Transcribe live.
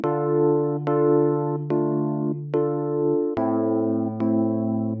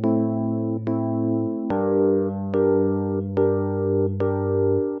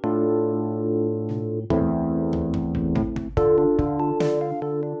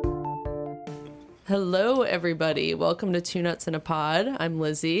Hello, everybody. Welcome to Two Nuts in a Pod. I'm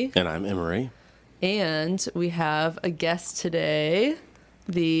Lizzie. And I'm Emery. And we have a guest today,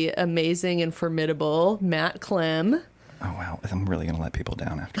 the amazing and formidable Matt Clem. Oh, wow. I'm really going to let people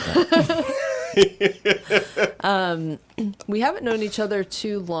down after that. We haven't known each other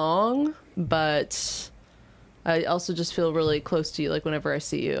too long, but I also just feel really close to you. Like, whenever I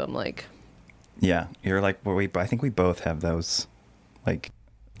see you, I'm like... Yeah, you're like, I think we both have those, like,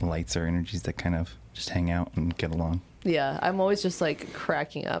 lights or energies that kind of just hang out and get along. Yeah, I'm always just, like,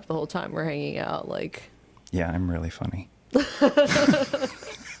 cracking up the whole time we're hanging out, like... Yeah, I'm really funny.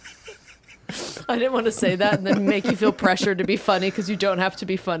 I didn't want to say that and then make you feel pressured to be funny, because you don't have to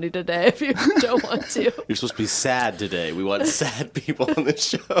be funny today if you don't want to. You're supposed to be sad today. We want sad people on the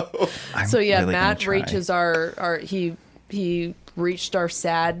show. So yeah, really Matt reaches he reached our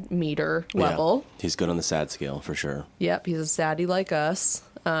sad meter level. Yeah, he's good on the sad scale for sure. Yep, he's a saddie like us.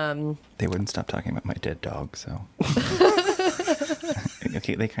 They wouldn't stop talking about my dead dog, so...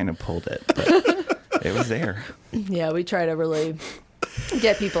 Okay, they kind of pulled it, but it was there. Yeah, we try to really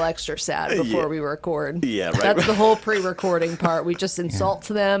get people extra sad before we record. Yeah, right. That's the whole pre-recording part. We just insult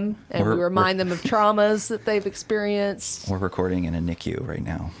them and we remind them of traumas that they've experienced. We're recording in a NICU right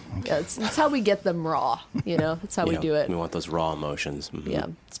now. Okay. Yeah, it's how we get them raw, you know? That's how we do it. We want those raw emotions. Mm-hmm. Yeah.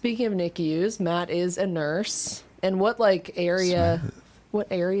 Speaking of NICUs, Matt is a nurse. And what area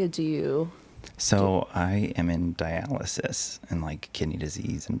do you... So I am in dialysis and like kidney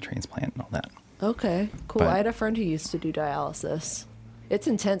disease and transplant and all that. Okay, cool. But I had a friend who used to do dialysis. It's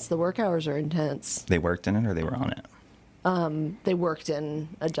intense. The work hours are intense. They worked in it or they were on it? They worked in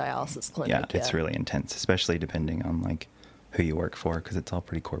a dialysis clinic. Yeah, it's really intense, especially depending on like who you work for, because it's all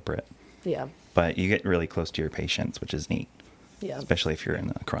pretty corporate. Yeah. But you get really close to your patients, which is neat. Yeah. Especially if you're in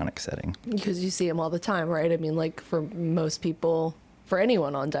a chronic setting. Because you see them all the time, right? I mean, like for most people, for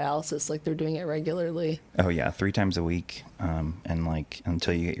anyone on dialysis, like they're doing it regularly. Oh yeah, 3 times a week. And like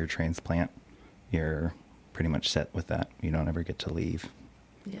until you get your transplant, you're pretty much set with that. You don't ever get to leave.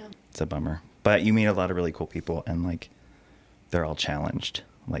 Yeah. It's a bummer. But you meet a lot of really cool people, and like they're all challenged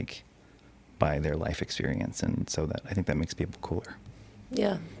like by their life experience, and so that I think that makes people cooler.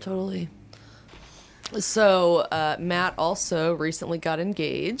 Yeah, totally. So Matt also recently got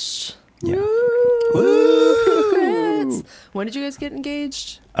engaged. Yeah. Woo! When did you guys get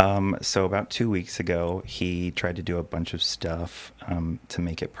engaged? So about 2 weeks ago, he tried to do a bunch of stuff to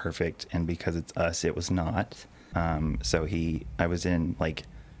make it perfect, and because it's us, it was not. So I was in like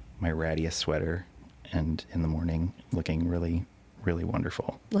my rattiest sweater, and in the morning, looking really, really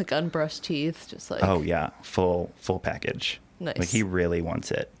wonderful. Like unbrushed teeth, just like... Oh yeah, full package. Nice. Like he really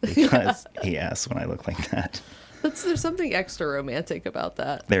wants it because he asks when I look like that. There's something extra romantic about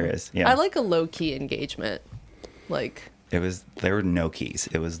that. There is, yeah. I like a low-key engagement. Like... There were no keys.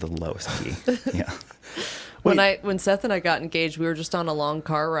 It was the lowest key. Yeah. When Seth and I got engaged, we were just on a long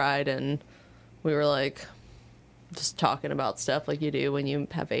car ride, and we were like just talking about stuff like you do when you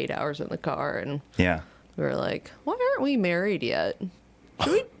have 8 hours in the car, and Yeah. we were like, why aren't we married yet?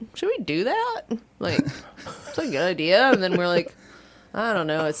 Should we do that? Like, it's a good idea. And then we're like, I don't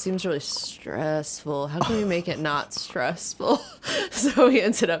know, it seems really stressful. How can we make it not stressful? So we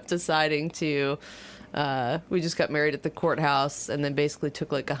ended up deciding to we just got married at the courthouse, and then basically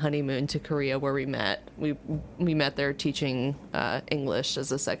took like a honeymoon to Korea, where we met. We met there teaching English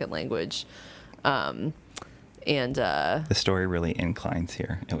as a second language. The story really inclines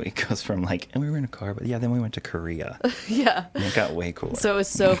here. It goes from like, and we were in a car, but yeah, then we went to Korea. Yeah. And it got way cooler. So it was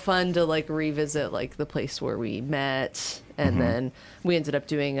so fun to like revisit like the place where we met, and then we ended up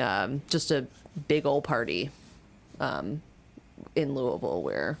doing just a big old party in Louisville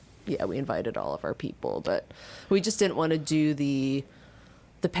where we invited all of our people, but we just didn't want to do the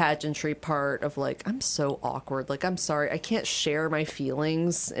pageantry part of like, I'm so awkward. Like, I'm sorry, I can't share my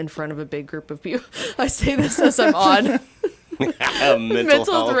feelings in front of a big group of people. I say this as I'm on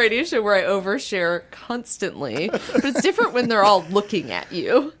mental health radio show where I overshare constantly, but it's different when they're all looking at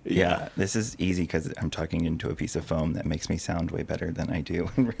you. Yeah, this is easy because I'm talking into a piece of foam that makes me sound way better than I do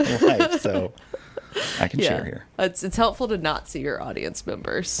in real life, so I can share here. It's helpful to not see your audience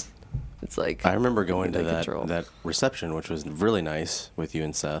members. It's like, I remember going to that reception, which was really nice with you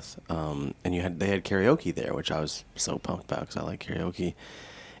and Seth. And they had karaoke there, which I was so pumped about because I like karaoke.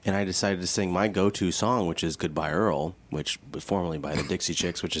 And I decided to sing my go-to song, which is Goodbye Earl, which was formerly by the Dixie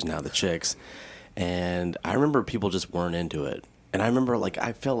Chicks, which is now the Chicks. And I remember people just weren't into it. And I remember, like,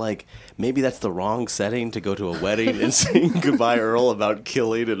 I felt like maybe that's the wrong setting to go to a wedding and sing Goodbye Earl about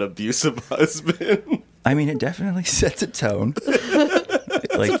killing an abusive husband. I mean, it definitely sets a tone.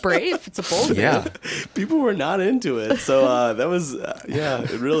 Like, brave. It's a bold yeah. move. People were not into it, so that was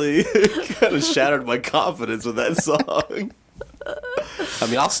it really kind of shattered my confidence with that song. I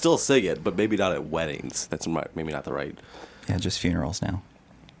mean, I'll still sing it, but maybe not at weddings. That's maybe not the right. Yeah, just funerals now.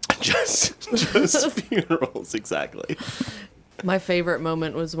 Just funerals, exactly. My favorite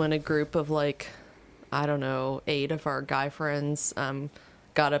moment was when a group of like, I don't know, 8 of our guy friends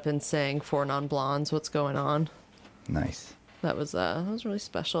got up and sang Four Non-Blondes, What's Going On. Nice. That was really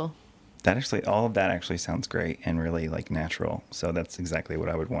special. All of that actually sounds great and really like natural. So that's exactly what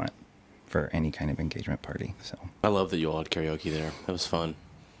I would want for any kind of engagement party. So I love that you all had karaoke there. That was fun.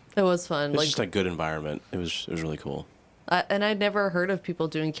 It was fun. It was just a good environment. It was really cool. And I'd never heard of people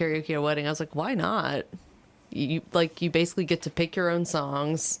doing karaoke at a wedding. I was like, why not? You basically get to pick your own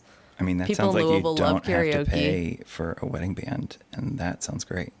songs. I mean, that People sounds in like you Louisville love don't have to karaoke. pay for a wedding band, and that sounds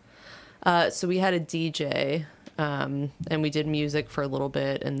great. So we had a DJ, and we did music for a little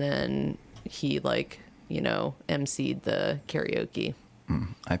bit, and then he emceed the karaoke.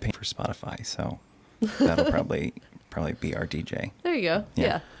 I pay for Spotify, so that'll probably be our DJ. There you go.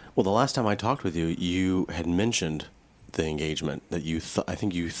 Yeah. Well, the last time I talked with you, you had mentioned the engagement that I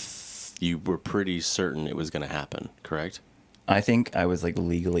think you were pretty certain it was going to happen, correct? I think I was like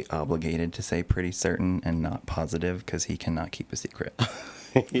legally obligated to say pretty certain and not positive because he cannot keep a secret.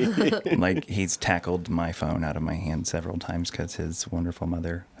 Like, he's tackled my phone out of my hand several times because his wonderful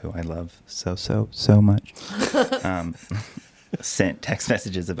mother, who I love so much, sent text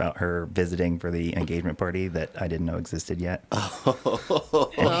messages about her visiting for the engagement party that I didn't know existed yet.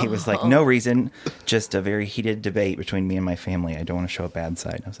 And he was like, no reason, just a very heated debate between me and my family. I don't want to show a bad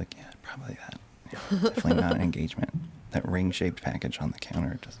side. I was like, yeah, probably that. Yeah, definitely not an engagement. That ring-shaped package on the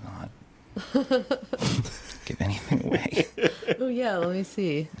counter does not give anything away. Oh yeah, let me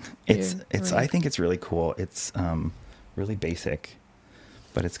see. I think it's really cool. It's really basic,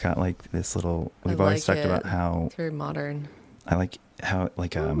 but it's got like this little. We've always talked about how it's very modern. I like how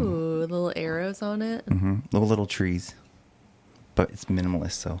Ooh, little arrows on it. little trees, but it's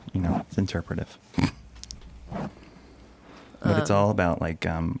minimalist, so it's interpretive. But it's all about like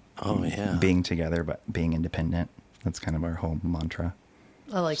being together but being independent. That's kind of our whole mantra.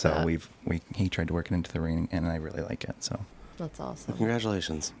 I like that. So he tried to work it into the ring, and I really like it. So that's awesome.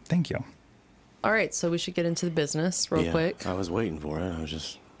 Congratulations. Thank you. All right, so we should get into the business real quick. I was waiting for it. I was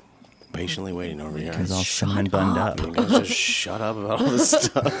just patiently waiting over here. Because all cinnamon bunned up. You guys just shut up about all this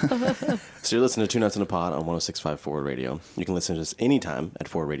stuff. So you're listening to Two Nuts in a Pod on 106.5 Forward Radio. You can listen to us anytime at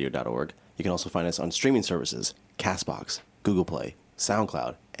forwardradio.org. You can also find us on streaming services, CastBox, Google Play,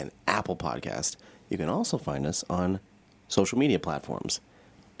 SoundCloud, and Apple Podcast. You can also find us on social media platforms.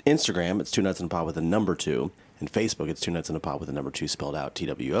 Instagram, it's Two Nuts in a Pod with the number 2. And Facebook, it's Two Nuts in a Pod with the number 2 spelled out,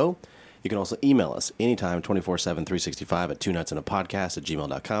 TWO. You can also email us anytime, 24/7, 365 at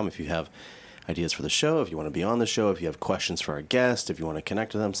twonutsandapodcast@gmail.com if you have ideas for the show, if you want to be on the show, if you have questions for our guest, if you want to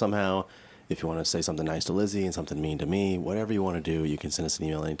connect to them somehow, if you want to say something nice to Lizzie and something mean to me, whatever you want to do, you can send us an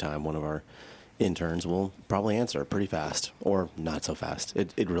email anytime. One of our interns will probably answer pretty fast or not so fast.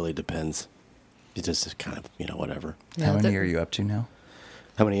 It really depends. It's just kind of, whatever. Yeah, How many are you up to now?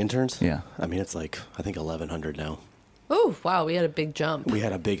 How many interns? Yeah. I mean, it's like, I think 1,100 now. Oh, wow, we had a big jump. We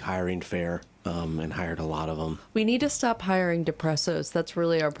had a big hiring fair and hired a lot of them. We need to stop hiring depressos. That's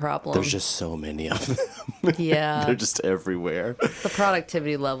really our problem. There's just so many of them. Yeah. They're just everywhere. The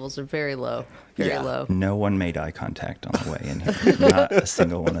productivity levels are very low. Very low. No one made eye contact on the way in here. Not a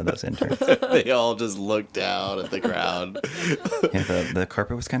single one of those interns. They all just looked down at the ground. Yeah, the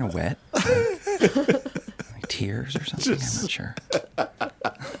carpet was kind of wet. Like tears or something. I'm not sure.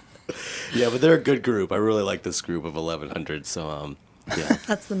 Yeah, but they're a good group. I really like this group of 1,100. So, yeah.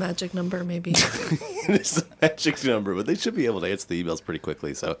 That's the magic number, maybe. It's the magic number, but they should be able to answer the emails pretty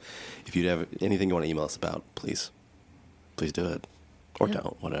quickly. So if you have anything you want to email us about, please do it. Or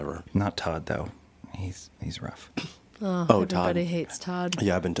don't, whatever. Not Todd, though. He's rough. Oh, Todd. everybody hates Todd.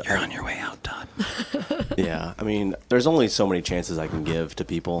 Yeah, I've been... You're on your way out, Todd. Yeah, I mean, there's only so many chances I can give to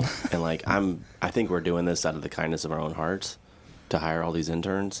people. And, I think we're doing this out of the kindness of our own hearts to hire all these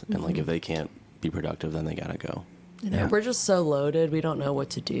interns. And, if they can't be productive, then they got to go. We're just so loaded. We don't know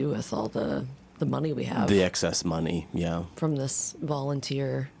what to do with all the money we have. The excess money, yeah. From this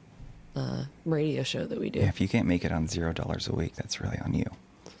volunteer radio show that we do. Yeah, if you can't make it on $0 a week, that's really on you.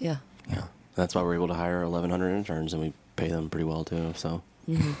 Yeah. Yeah. That's why we're able to hire 1,100 interns, and we pay them pretty well, too, so.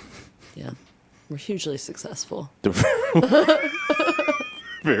 Mm-hmm. Yeah. We're hugely successful.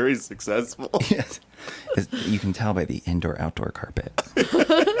 Very successful. Yes. You can tell by the indoor-outdoor carpet.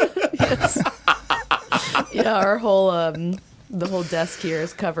 Yes. Yeah, our whole the whole desk here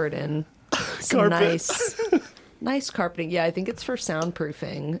is covered in some Carpet. nice nice carpeting. Yeah, I think it's for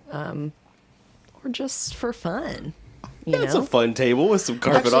soundproofing, or just for fun. It's a fun table with some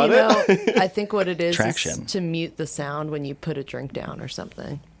carpet Actually, on it. I think what it is Traction. to mute the sound when you put a drink down or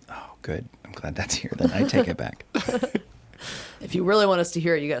something. Oh, good. I'm glad that's here. Then I take it back. If you really want us to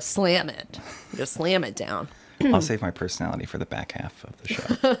hear it, you got to slam it. You got to slam it down. I'll save my personality for the back half of the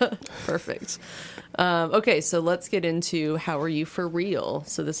show. Perfect. Okay, so let's get into how are you for real?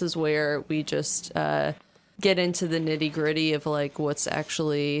 So this is where we just get into the nitty gritty of like what's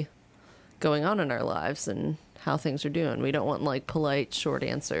actually going on in our lives and how things are doing. We don't want like polite short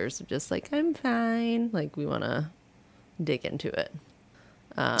answers of just like I'm fine. Like we want to dig into it.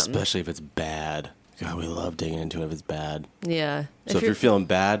 Especially if it's bad. God, we love digging into it if it's bad. Yeah. So if you're feeling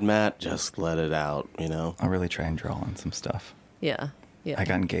bad, Matt, just let it out, you know? I'll really try and draw on some stuff. Yeah. Yeah. I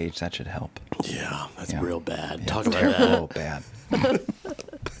got engaged. That should help. Yeah, that's Yeah. real bad. Yeah, Talk about that. Oh, bad.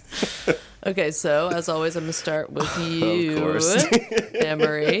 Okay, so as always, I'm going to start with you, Of course.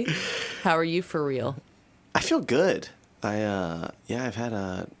 Emery. How are you for real? I feel good. I've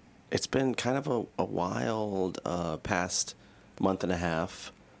had it's been kind of a wild past month and a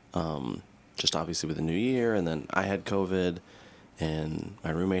half. Just obviously with the new year, and then I had COVID, and my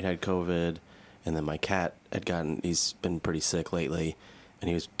roommate had COVID, and then my cat he's been pretty sick lately, and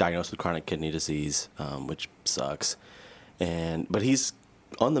he was diagnosed with chronic kidney disease, which sucks. But he's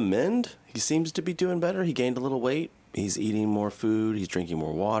on the mend. He seems to be doing better. He gained a little weight. He's eating more food. He's drinking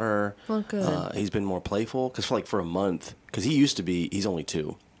more water. Oh, good. He's been more playful, because for a month, because he's only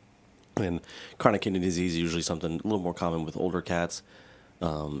 2. And chronic kidney disease is usually something a little more common with older cats.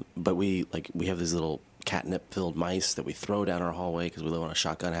 But we have these little catnip-filled mice that we throw down our hallway because we live on a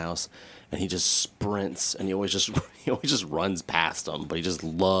shotgun house, and he just sprints, and he always just runs past them. But he just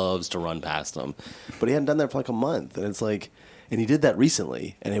loves to run past them. But he hadn't done that for like a month, and it's like, and he did that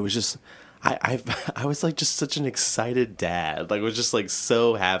recently, and it was just, I was like just such an excited dad. Like I was just like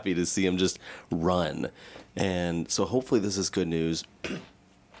so happy to see him just run, and so hopefully this is good news.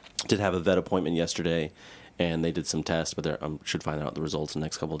 Did have a vet appointment yesterday, and they did some tests, but I should find out the results in the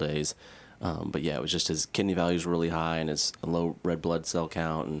next couple of days. But yeah, it was just his kidney values were really high, and his low red blood cell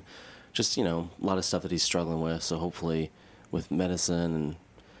count, and just, you know, a lot of stuff that he's struggling with. So hopefully with medicine and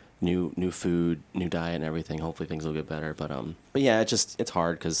new food, new diet and everything, hopefully things will get better. But yeah, it's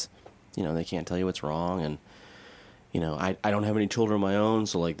hard because, you know, they can't tell you what's wrong, and you know, I don't have any children of my own,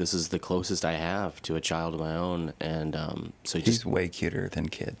 so like this is the closest I have to a child of my own, and so He's way cuter than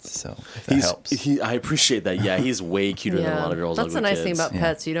kids, so if that helps. I appreciate that. Yeah, he's way cuter than a lot of girls. That's the nice thing about Yeah.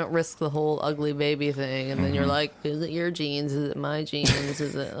 pets. You don't risk the whole ugly baby thing, and then you're like, is it your genes? Is it my genes?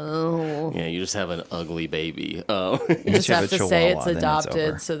 Is it? Oh. Yeah, you just have an ugly baby. You just have to say it's then it's over.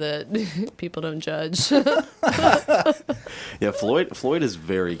 adopted so that people don't judge. Yeah, Floyd is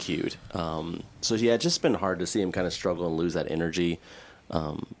very cute. So yeah, it's just been hard to see him kind of struggle and lose that energy.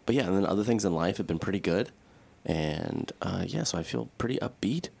 But yeah, and then other things in life have been pretty good. And yeah, so I feel pretty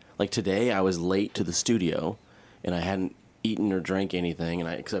upbeat. Like today, I was late to the studio, and I hadn't eaten or drank anything,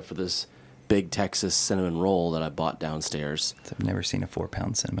 except for this big Texas cinnamon roll that I bought downstairs. I've never seen a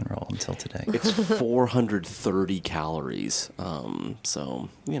 4-pound cinnamon roll until today. It's 430 calories. So,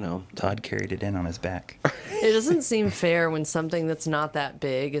 you know. Todd carried it in on his back. It doesn't seem fair when something that's not that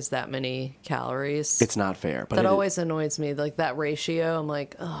big is that many calories. It's not fair. But That always annoys me. Like that ratio, I'm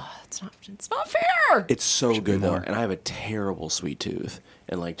like, oh, it's not fair. It's so Should be good though, more. and I have a terrible sweet tooth,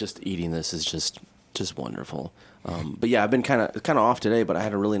 and like just eating this is just wonderful. But yeah, I've been kind of off today, but I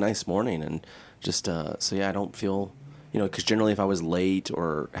had a really nice morning, and just so yeah, I don't feel, you know, because generally if I was late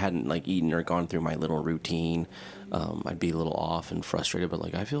or hadn't like eaten or gone through my little routine, I'd be a little off and frustrated. But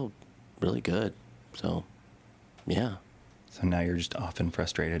like I feel really good, so yeah. So now you're just often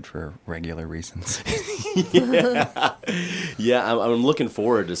frustrated for regular reasons. Yeah, I'm looking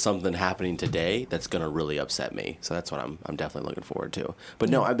forward to something happening today that's going to really upset me. So that's what I'm definitely looking forward to. But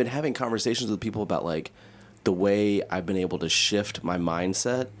no, I've been having conversations with people about like the way I've been able to shift my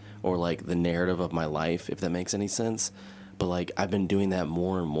mindset or like the narrative of my life, if that makes any sense. But like I've been doing that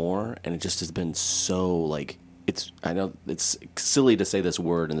more and more, and it just has been so like I know it's silly to say this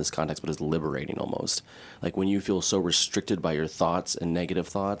word in this context, but it's liberating almost. Like when you feel so restricted by your thoughts and negative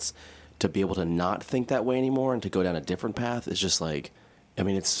thoughts, to be able to not think that way anymore and to go down a different path is just like, I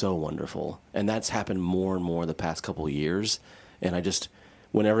mean, it's so wonderful. And that's happened more and more the past couple of years. And I just,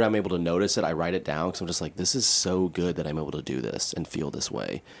 whenever I'm able to notice it, I write it down because I'm just like, this is so good that I'm able to do this and feel this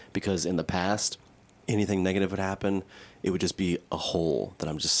way. Because in the past, anything negative would happen, it would just be a hole that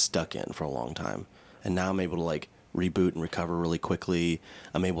I'm just stuck in for a long time. And now I'm able to like reboot and recover really quickly.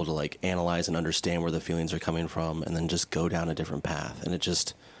 I'm able to like analyze and understand where the feelings are coming from and then just go down a different path. And it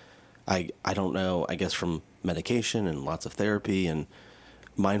just, I don't know, I guess from medication and lots of therapy and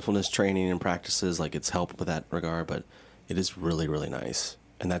mindfulness training and practices, like it's helped with that regard, but it is really, really nice.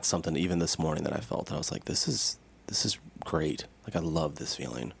 And that's something even this morning that I felt that I was like, this is great. Like I love this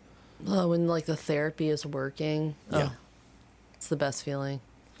feeling. Oh, when like the therapy is working. Yeah. Oh, it's the best feeling.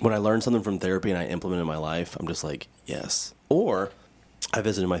 When I learn something from therapy and I implement it in my life, I'm just like, yes. Or I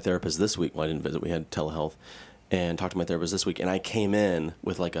visited my therapist this week. Well, I didn't visit. We had telehealth and talked to my therapist this week. And I came in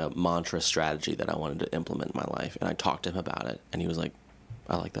with like a mantra strategy that I wanted to implement in my life. And I talked to him about it. And he was like,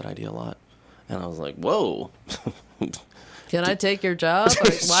 I like that idea a lot. And I was like, whoa. Can I take your job?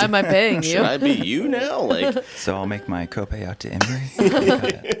 Like, why am I paying you? Should I be you now? Like, So I'll make my copay out to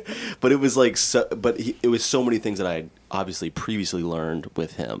Embry. but it was like, it was so many things that I had obviously previously learned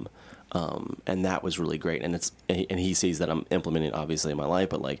with him. And that was really great. And he sees that I'm implementing it obviously in my life,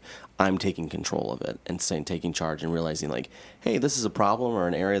 but like I'm taking control of it and taking charge and realizing like, hey, this is a problem or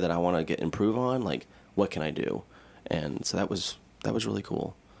an area that I want to improve on. Like, what can I do? And so that was really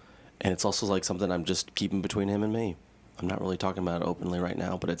cool. And it's also like something I'm just keeping between him and me. I'm not really talking about it openly right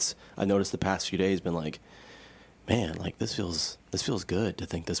now, but I noticed the past few days been like, man, like this feels good to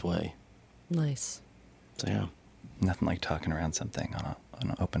think this way. Nice. So yeah. Nothing like talking around something on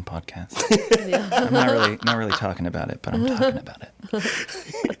an open podcast. Yeah. I'm not really talking about it, but I'm talking about it.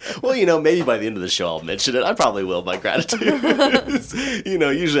 Well, maybe by the end of the show I'll mention it. I probably will by gratitude.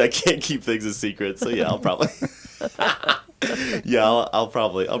 Usually I can't keep things a secret, so yeah, I'll probably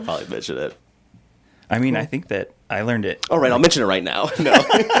I'll probably mention it. I mean, I think that I learned it. All right, I'll mention it right now.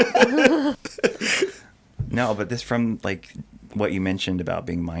 No. No, but this from like what you mentioned about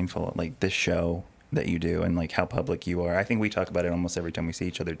being mindful, like this show that you do and like how public you are. I think we talk about it almost every time we see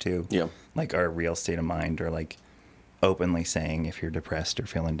each other too. Yeah. Like our real state of mind, or like openly saying if you're depressed or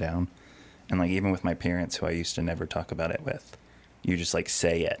feeling down. And like even with my parents, who I used to never talk about it with, you just like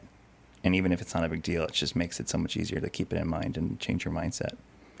say it. And even if it's not a big deal, it just makes it so much easier to keep it in mind and change your mindset.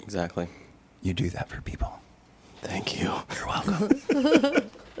 Exactly. You do that for people. Thank you. You're welcome.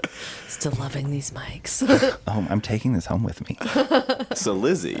 Still loving these mics. Oh, I'm taking this home with me. So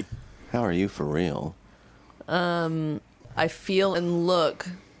Lizzie, how are you for real? I feel and look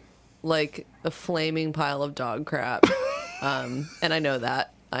like a flaming pile of dog crap. And I know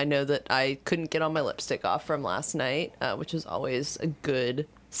that. I know that I couldn't get all my lipstick off from last night, which is always a good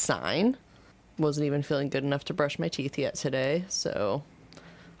sign. Wasn't even feeling good enough to brush my teeth yet today, so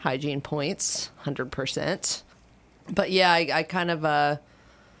hygiene points, 100%. But yeah, I kind of,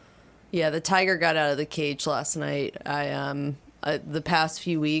 the tiger got out of the cage last night. The past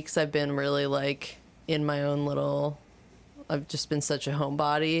few weeks, I've been really like in my own I've just been such a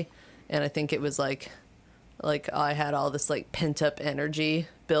homebody. And I think it was like I had all this like pent up energy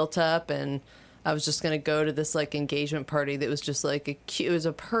built up, and I was just going to go to this like engagement party that was just like it was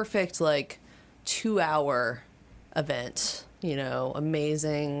a perfect like 2-hour event,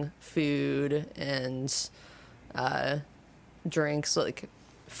 amazing food and drinks, like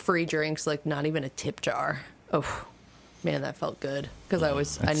free drinks, like not even a tip jar. Oh man, that felt good, because I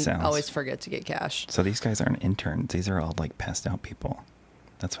always forget to get cash. So these guys aren't interns. These are all like passed out people.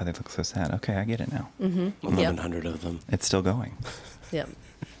 That's why they look so sad. Okay, I get it now. Mm-hmm. 1,100 of them. It's still going. Yep.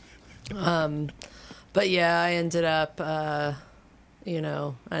 But yeah, I ended up, an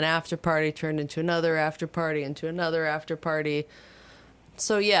after party turned into another after party, into another after party.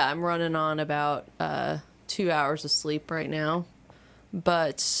 So yeah, I'm running on about 2 hours of sleep right now.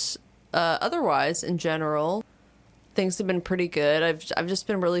 But otherwise, in general, things have been pretty good. I've just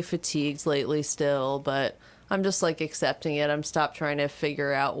been really fatigued lately still, but I'm just like accepting it. I'm stopped trying to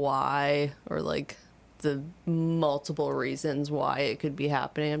figure out why, or like the multiple reasons why it could be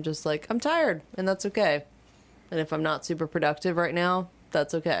happening. I'm just like, I'm tired, and that's okay. And if I'm not super productive right now,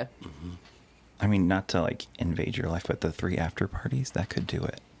 that's okay. Mm-hmm. I mean, not to like invade your life, but the 3 after parties, that could do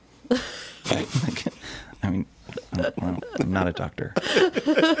it. I'm not a doctor.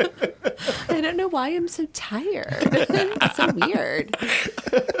 I don't know why I'm so tired. It's so weird.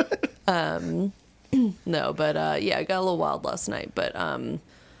 No, but yeah, I got a little wild last night. But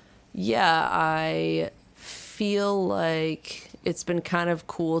yeah, I feel like it's been kind of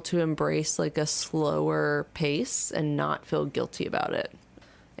cool to embrace like a slower pace and not feel guilty about it.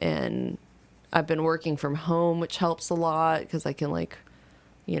 And I've been working from home, which helps a lot, because I can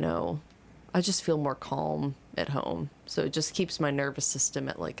I just feel more calm at home. So it just keeps my nervous system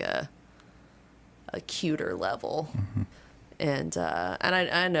at like a cuter level. Mm-hmm. And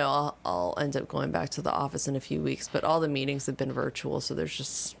I know I'll end up going back to the office in a few weeks, but all the meetings have been virtual, so there's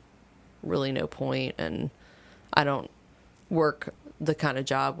just really no point. And I don't work the kind of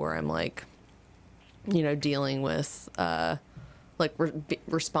job where I'm like, dealing with like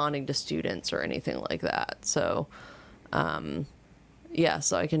responding to students or anything like that. So, yeah,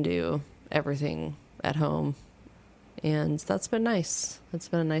 so I can do everything at home. And that's been nice. It's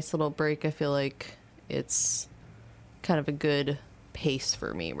been a nice little break. I feel like it's kind of a good pace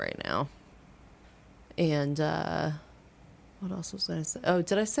for me right now. And what else was I say? Oh,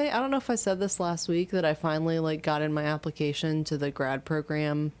 did I say? I don't know if I said this last week that I finally like got in my application to the grad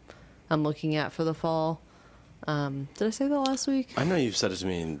program I'm looking at for the fall. Did I say that last week? I know you've said it to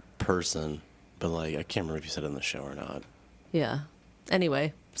me in person, but like I can't remember if you said it in the show or not. Yeah.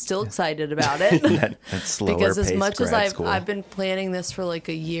 Anyway, still excited about it. That's slower because as paced much as grad school. I've been planning this for like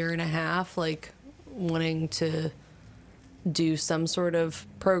a year and a half, like wanting to do some sort of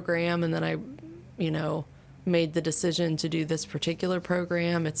program, and then I, made the decision to do this particular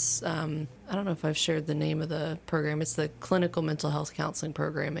program. It's I don't know if I've shared the name of the program. It's the Clinical Mental Health Counseling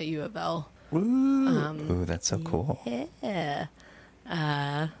Program at U of L. Ooh, that's so cool. Yeah.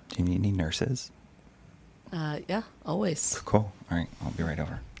 Do you need any nurses? Yeah, always. Cool. All right, I'll be right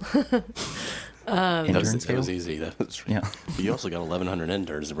over. That Interns was too? easy. That was, Yeah. But you also got 1,100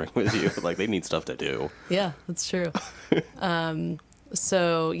 interns to bring with you. Like they need stuff to do. Yeah, that's true.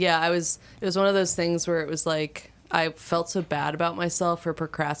 So yeah, it was one of those things where it was like, I felt so bad about myself for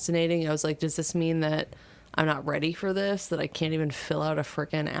procrastinating. I was like, does this mean that I'm not ready for this? That I can't even fill out a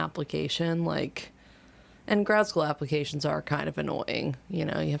freaking application? Like, and grad school applications are kind of annoying. You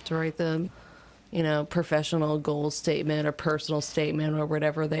have to write the, professional goal statement or personal statement or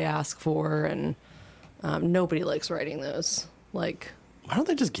whatever they ask for. And nobody likes writing those. Like, Why don't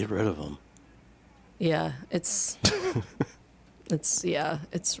they just get rid of them? yeah, it's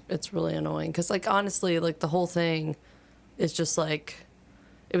really annoying because like honestly, like the whole thing is just like,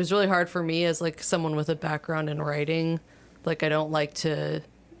 it was really hard for me as like someone with a background in writing. Like I don't like to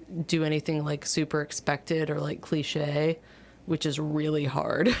do anything like super expected or like cliche, which is really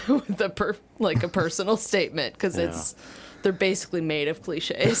hard with a personal statement because they're basically made of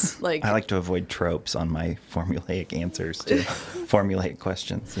cliches. Like I like to avoid tropes on my formulaic answers to formulaic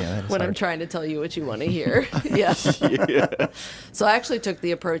questions. Yeah, that is when I'm hard. trying to tell you what you want to hear. Yeah. So I actually took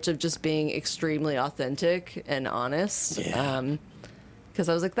the approach of just being extremely authentic and honest. Yeah. Because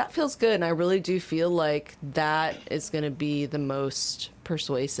I was like, that feels good. And I really do feel like that is going to be the most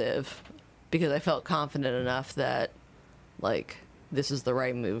persuasive, because I felt confident enough that like this is the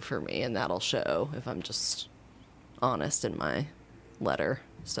right move for me, and that'll show if I'm just honest in my letter.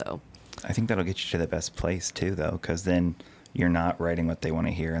 So I think that'll get you to the best place too, though, because then you're not writing what they want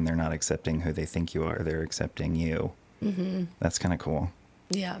to hear, and they're not accepting who they think you are. They're accepting you. Mm-hmm. That's kind of cool.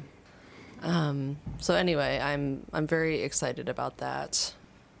 yeah. So anyway, I'm very excited about that.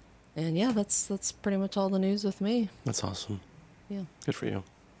 And yeah, that's pretty much all the news with me. That's awesome. Yeah. Good for you.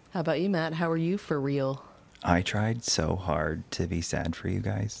 How about you, Matt? How are you for real? I tried so hard to be sad for you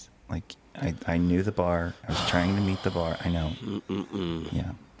guys. Like, I knew the bar. I was trying to meet the bar. I know. Yeah,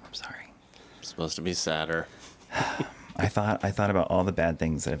 I'm sorry. I'm supposed to be sadder. I thought about all the bad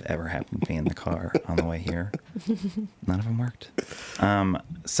things that have ever happened to me in the car on the way here. None of them worked.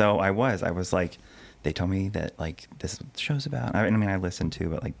 So I was like, they told me that like this is what the show's about. I mean, I listened to,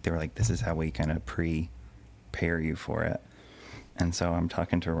 but like they were like, this is how we kind of prepare you for it. And so I'm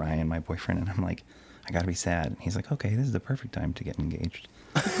talking to Ryan, my boyfriend, and I'm like, I gotta be sad. And he's like, okay, this is the perfect time to get engaged.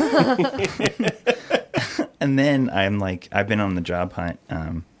 And then I'm like, I've been on the job hunt,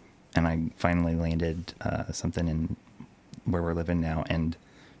 and I finally landed something in where we're living now. And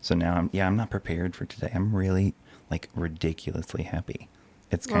so now I'm not prepared for today. I'm really like ridiculously happy.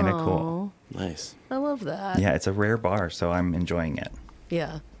 It's kind of cool. Nice. I love that. Yeah, it's a rare bar, so I'm enjoying it.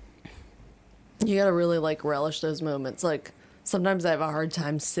 Yeah. You gotta really like relish those moments. Like sometimes I have a hard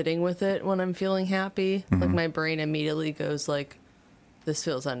time sitting with it when I'm feeling happy. Like my brain immediately goes like, this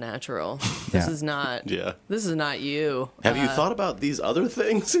feels unnatural. This Yeah. is not. Yeah. This is not you. Have you thought about these other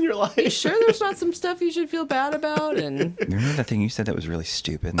things in your life? Sure, there's not some stuff you should feel bad about, and Remember that thing you said that was really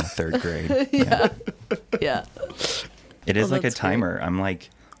stupid in the third grade? yeah. It is Well, like a that's timer. I'm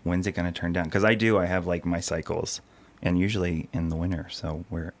like, when's it going to turn down? Because I have like my cycles, and usually in the winter. So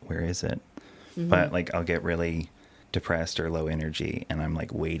where is it? But like I'll get really depressed or low energy, and I'm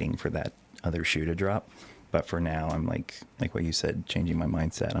like waiting for that other shoe to drop. But for now, I'm like what you said, changing my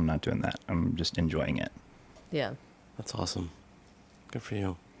mindset. I'm not doing that. I'm just enjoying it. Yeah. That's awesome. Good for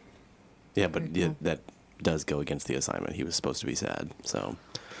you. Yeah, but yeah, that does go against the assignment. He was supposed to be sad, so.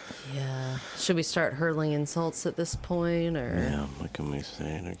 Yeah. Should we start hurling insults at this point, or? Yeah, what can we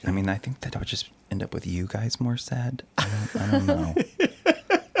say? I mean, I think that would just end up with you guys more sad. I don't know.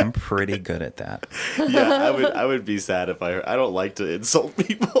 I'm pretty good at that. Yeah, I would be sad if I don't like to insult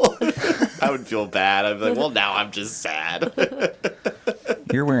people. I I would feel bad. I'd be like, well, now I'm just sad.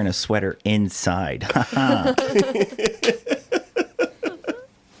 You're wearing a sweater inside.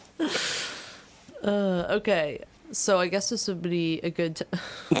 Okay, so I guess this would be a good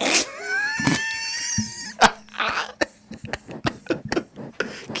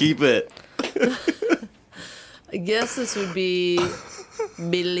Keep it. I guess this would be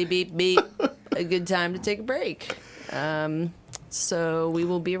beep beep beep a good time to take a break. So we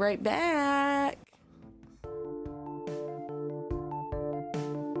will be right back.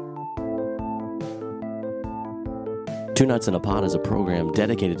 Two Nuts in a Pod is a program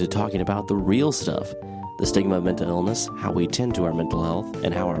dedicated to talking about the real stuff, the stigma of mental illness, how we tend to our mental health,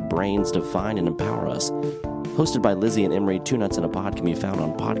 and how our brains define and empower us. Hosted by Lizzie and Emery, Two Nuts in a Pod can be found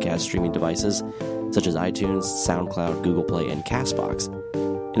on podcast streaming devices such as iTunes, SoundCloud, Google Play, and CastBox.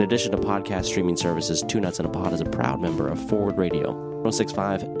 In addition to podcast streaming services, Two Nuts in a Pod is a proud member of Forward Radio.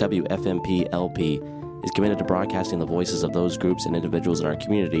 1065 WFMP LP is committed to broadcasting the voices of those groups and individuals in our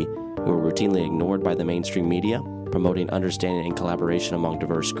community who are routinely ignored by the mainstream media, promoting understanding and collaboration among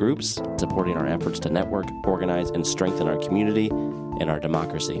diverse groups, supporting our efforts to network, organize, and strengthen our community and our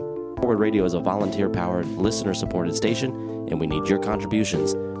democracy. Forward Radio is a volunteer-powered, listener-supported station, and we need your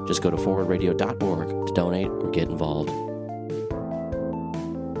contributions. Just go to forwardradio.org to donate or get involved.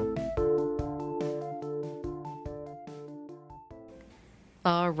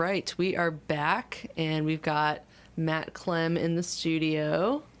 All right, we are back, and we've got Matt Clem in the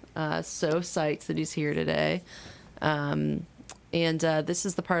studio. So psyched that he's here today. And this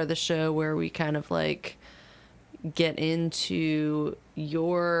is the part of the show where we kind of like get into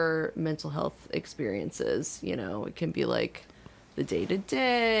your mental health experiences. You know, it can be like the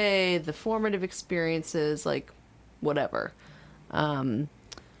day-to-day, the formative experiences, like whatever.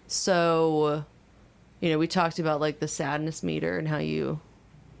 So, you know, we talked about like the sadness meter and how you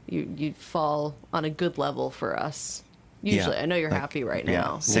fall on a good level for us. Usually, I know you're happy right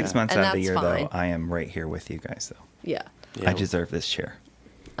now. 6 months And out of the that's year, fine. though, I am right here with you guys, though. Yeah. I deserve this chair.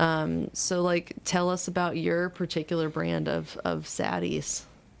 So, like, tell us about your particular brand of saddies.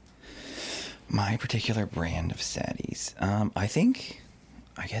 My particular brand of saddies. I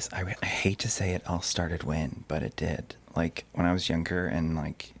hate to say it all started when, but it did. Like, when I was younger and,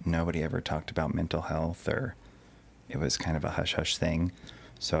 like, nobody ever talked about mental health, or it was kind of a hush-hush thing.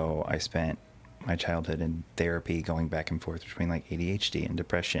 So I spent my childhood in therapy, going back and forth between, like, ADHD and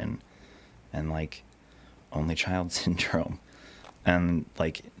depression and, like, only child syndrome. And,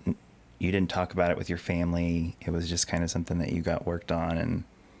 like, you didn't talk about it with your family. It was just kind of something that you got worked on and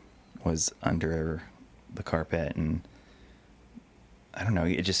was under the carpet. And I don't know,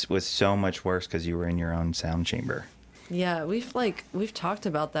 it just was so much worse because you were in your own sound chamber. Yeah, we've talked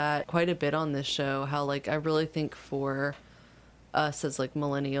about that quite a bit on this show, how, like, I really think for us as, like,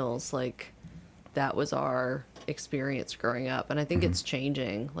 millennials, like, that was our experience growing up. And I think it's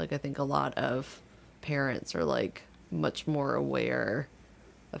changing. Like, I think a lot of parents are, like, much more aware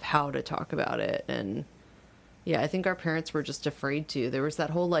of how to talk about it. And yeah, I think our parents were just afraid to. There was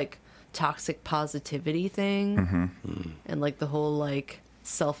that whole, like, toxic positivity thing and, like, the whole, like,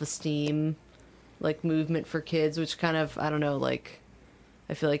 self-esteem, like, movement for kids, which kind of, I don't know, like,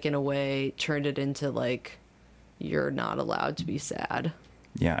 I feel like in a way turned it into, like, you're not allowed to be sad.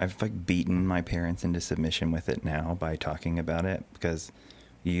 Yeah, I've, like, beaten my parents into submission with it now by talking about it, because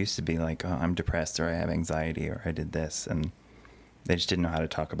you used to be like, oh, I'm depressed, or I have anxiety, or I did this, and they just didn't know how to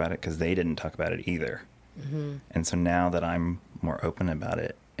talk about it because they didn't talk about it either. And so now that I'm more open about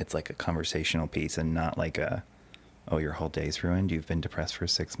it, it's like a conversational piece and not like a, oh, your whole day's ruined, you've been depressed for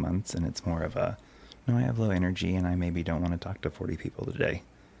 6 months, and it's more of a, no, I have low energy and I maybe don't want to talk to 40 people today.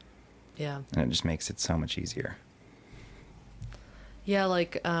 Yeah. And it just makes it so much easier. Yeah,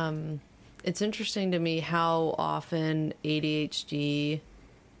 like, it's interesting to me how often ADHD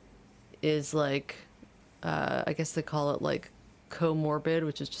is, like, I guess they call it, like, comorbid,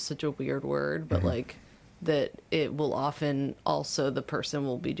 which is just such a weird word, but, like, that it will often also, the person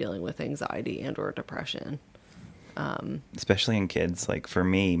will be dealing with anxiety and or depression. Especially in kids. Like, for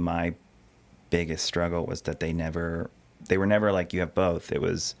me, my biggest struggle was that they were never like, you have both. It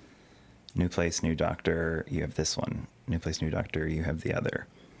was new place, new doctor, you have this one. New place, new doctor, you have the other.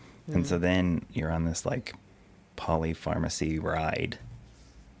 And so then you're on this, like, polypharmacy ride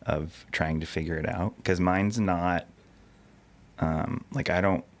of trying to figure it out. Because mine's not, like, I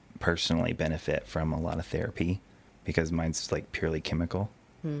don't personally benefit from a lot of therapy because mine's, like, purely chemical.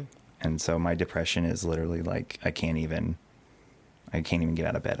 And so my depression is literally, like, I can't even get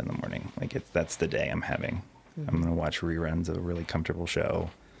out of bed in the morning. Like, that's the day I'm having. I'm going to watch reruns of a really comfortable show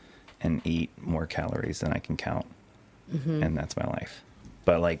and eat more calories than I can count. And that's my life.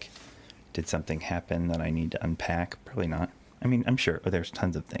 But, like, did something happen that I need to unpack? Probably not. I mean, I'm sure there's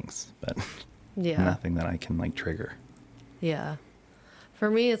tons of things, but Yeah. nothing that I can like trigger. Yeah. For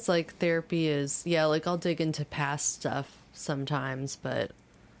me, it's like therapy is, yeah, like I'll dig into past stuff sometimes, but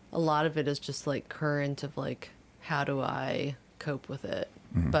a lot of it is just like current of like, how do I cope with it?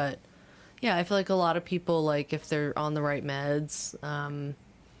 But yeah, I feel like a lot of people, like if they're on the right meds,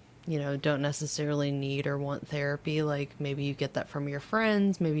 you know, don't necessarily need or want therapy. Like maybe you get that from your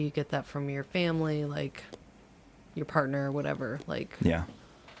friends, maybe you get that from your family, like your partner, whatever. Like, Yeah.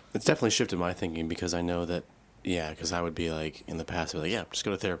 It's definitely shifted my thinking because I know that, yeah, because I would be like, in the past, I'd be like, yeah, just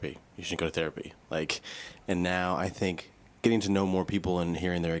go to therapy. You should go to therapy. Like, and now I think getting to know more people and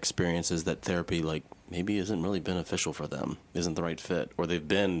hearing their experiences that therapy, like, maybe isn't really beneficial for them, isn't the right fit, or they've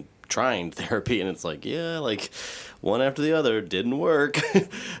been trying therapy and it's like, yeah, like one after the other didn't work.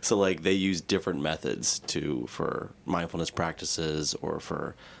 So like they use different methods for mindfulness practices or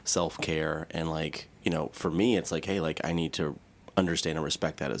for self-care. And like, you know, for me, it's like, hey, like I need to understand and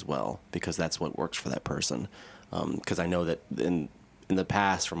respect that as well, because that's what works for that person. Because I know that in the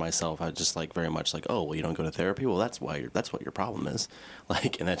past for myself, I was just like very much like, oh, well, you don't go to therapy. Well, that's what your problem is.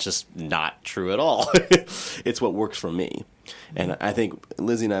 Like, and that's just not true at all. It's what works for me. And I think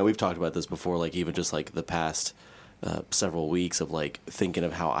Lizzie and I, we've talked about this before, like even just like the past several weeks of like thinking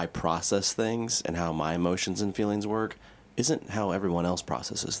of how I process things and how my emotions and feelings work isn't how everyone else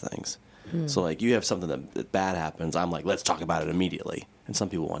processes things. So like you have something that bad happens, I'm like, let's talk about it immediately. And some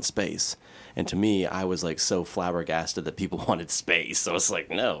people want space. And to me, I was like so flabbergasted that people wanted space. So it's like,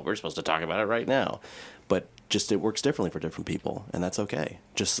 no, we're supposed to talk about it right now. But just it works differently for different people, and that's okay.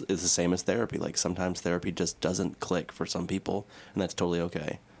 Just it's the same as therapy. Like sometimes therapy just doesn't click for some people, and that's totally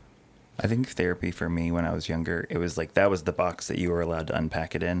okay. I think therapy for me when I was younger, it was like that was the box that you were allowed to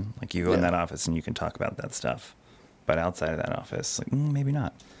unpack it in. Like you go in that office and you can talk about that stuff. But outside of that office, like maybe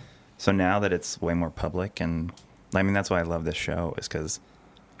not. So now that it's way more public, and I mean, that's why I love this show, is because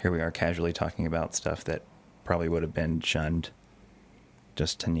here we are casually talking about stuff that probably would have been shunned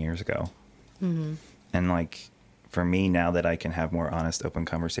just 10 years ago. Mm-hmm. And like, for me, now that I can have more honest, open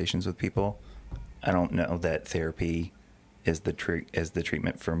conversations with people, I don't know that therapy is the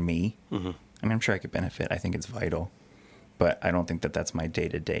treatment for me. Mm-hmm. I mean, I'm sure I could benefit. I think it's vital. But I don't think that that's my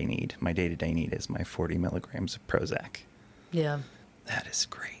day-to-day need. My day-to-day need is my 40 milligrams of Prozac. yeah. That is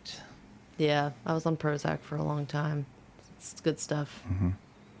great. Yeah. I was on Prozac for a long time. It's good stuff.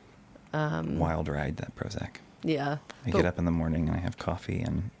 Wild ride, that Prozac. Yeah. I get up in the morning and I have coffee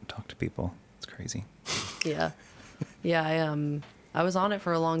and talk to people. It's crazy. Yeah. Yeah, I was on it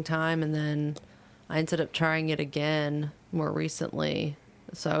for a long time, and then I ended up trying it again more recently.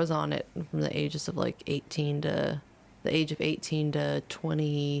 So I was on it from the ages of like 18 to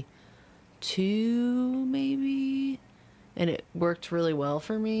 22 maybe. And it worked really well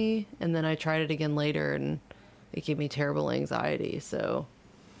for me, and then I tried it again later and it gave me terrible anxiety. So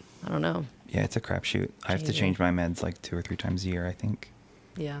I don't know. Yeah, it's a crapshoot. I have to change my meds like 2 or 3 times a year, I think.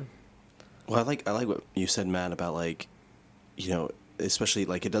 Yeah. Well, I like what you said, Matt, about like, you know, especially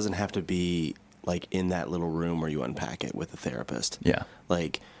like it doesn't have to be like in that little room where you unpack it with a therapist. Yeah.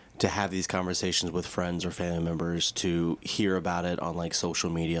 Like to have these conversations with friends or family members, to hear about it on like social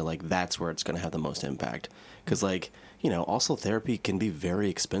media, like that's where it's going to have the most impact. Because like, you know, also therapy can be very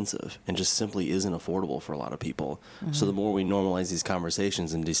expensive and just simply isn't affordable for a lot of people. Mm-hmm. So the more we normalize these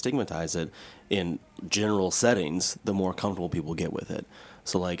conversations and destigmatize it in general settings, the more comfortable people get with it.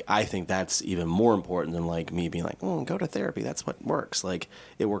 So like, I think that's even more important than like me being like, oh, go to therapy. That's what works. Like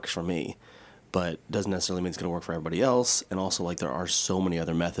it works for me, but doesn't necessarily mean it's going to work for everybody else. And also like there are so many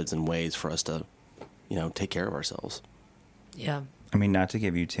other methods and ways for us to, you know, take care of ourselves. Yeah. I mean, not to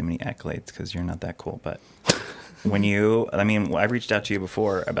give you too many accolades because you're not that cool, but I reached out to you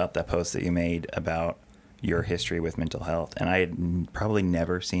before about that post that you made about your history with mental health, and I had probably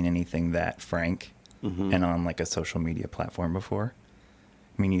never seen anything that frank and on like a social media platform before.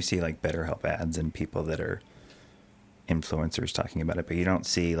 I mean, you see like BetterHelp ads and people that are influencers talking about it, but you don't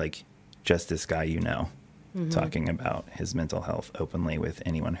see like just this guy, you know, talking about his mental health openly with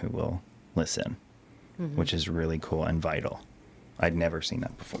anyone who will listen, which is really cool and vital. I'd never seen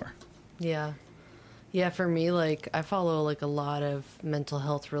that before. Yeah. Yeah, for me, like, I follow, like, a lot of mental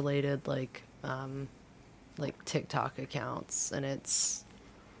health related, like TikTok accounts, and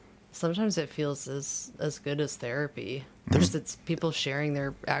sometimes it feels as good as therapy. Because it's people sharing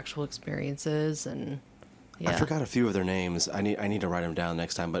their actual experiences, and, yeah. I forgot a few of their names. I need to write them down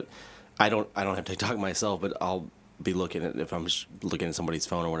next time, but I don't have TikTok myself, but I'll be looking at, if I'm looking at somebody's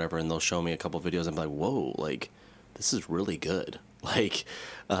phone or whatever, and they'll show me a couple videos, I'm like, whoa, like, this is really good. Like,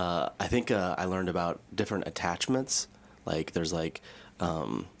 I think I learned about different attachments. Like, there's like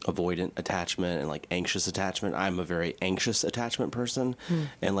avoidant attachment and like anxious attachment. I'm a very anxious attachment person,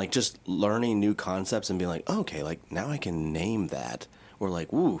 and like just learning new concepts and being like, oh, okay, like now I can name that, or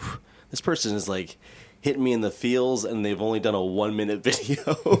like, ooh, this person is like hitting me in the feels and they've only done a 1-minute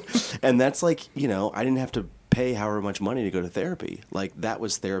video. And that's like, you know, I didn't have to pay however much money to go to therapy. Like that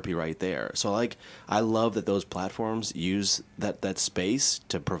was therapy right there. So like I love that those platforms use that space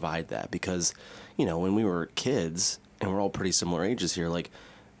to provide that, because, you know, when we were kids, and we're all pretty similar ages here, like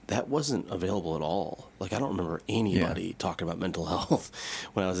that wasn't available at all. Like I don't remember anybody talking about mental health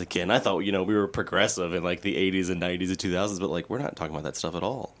when I was a kid. And I thought, you know, we were progressive in like the 80s and 90s and 2000s, but like we're not talking about that stuff at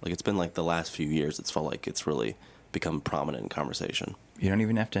all. Like it's been like the last few years it's felt like it's really become prominent in conversation. You don't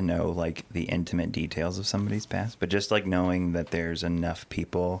even have to know like the intimate details of somebody's past, but just like knowing that there's enough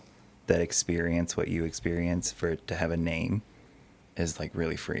people that experience what you experience for it to have a name is like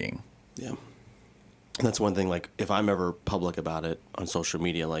really freeing. Yeah. And that's one thing, like, if I'm ever public about it on social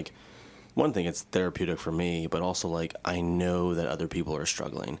media, like, one thing, it's therapeutic for me, but also, like, I know that other people are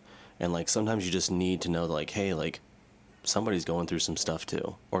struggling. And, like, sometimes you just need to know, like, hey, like, somebody's going through some stuff,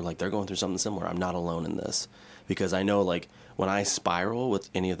 too. Or, like, they're going through something similar. I'm not alone in this. Because I know, like, when I spiral with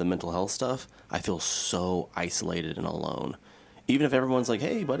any of the mental health stuff, I feel so isolated and alone. Even if everyone's like,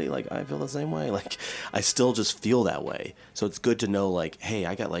 hey, buddy, like, I feel the same way. Like, I still just feel that way. So it's good to know, like, hey,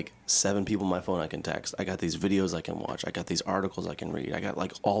 I got, like, 7 people on my phone I can text. I got these videos I can watch. I got these articles I can read. I got,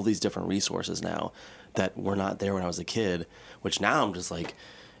 like, all these different resources now that were not there when I was a kid, which now I'm just like,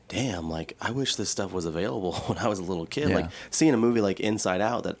 damn, like, I wish this stuff was available when I was a little kid. Yeah. Like, seeing a movie like Inside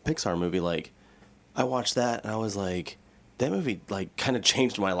Out, that Pixar movie, like, I watched that and I was like, that movie like kind of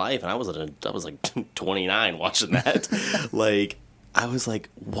changed my life, and I was like 29 watching that. Like I was like,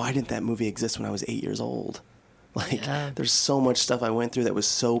 why didn't that movie exist when I was 8 years old? Like there's so much stuff I went through that was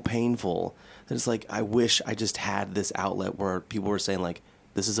so painful that it's like I wish I just had this outlet where people were saying like,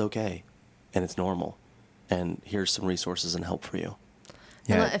 this is okay and it's normal and here's some resources and help for you.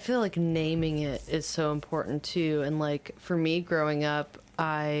 Yeah. And I feel like naming it is so important too. And like for me growing up,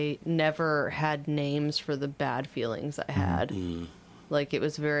 I never had names for the bad feelings I had. Mm-hmm. Like it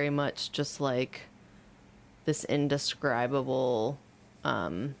was very much just like this indescribable,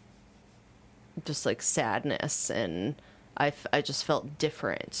 just like sadness. And I just felt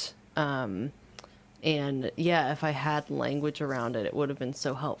different. And yeah, if I had language around it, it would have been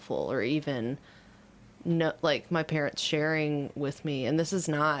so helpful. Or even no, like my parents sharing with me. And this is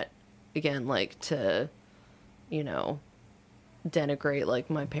not, again, like to, you know, denigrate like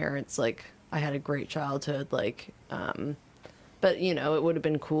my parents. Like I had a great childhood, like but you know it would have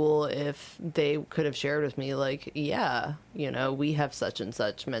been cool if they could have shared with me like, yeah, you know, we have such and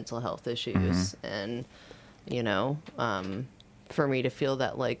such mental health issues. And you know for me to feel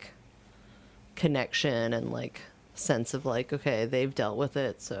that like connection and like sense of like, okay, they've dealt with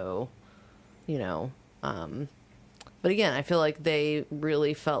it, so you know but again, I feel like they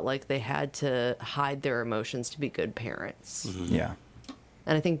really felt like they had to hide their emotions to be good parents. Mm-hmm. Yeah.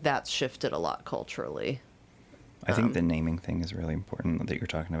 And I think that's shifted a lot culturally. I think the naming thing is really important that you're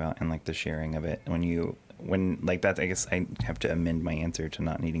talking about, and like the sharing of it. When like that, I guess I have to amend my answer to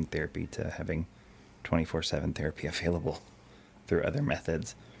not needing therapy to having 24/7 therapy available through other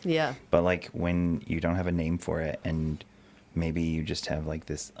methods. Yeah. But like when you don't have a name for it, and maybe you just have like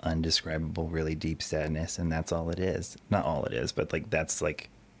this undescribable, really deep sadness, and that's all it is. Not all it is, but like that's like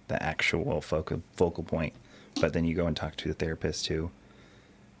the actual focal point. But then you go and talk to a therapist who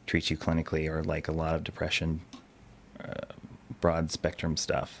treats you clinically, or like a lot of depression, broad spectrum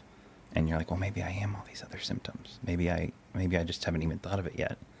stuff, and you're like, well, maybe I am all these other symptoms. Maybe I just haven't even thought of it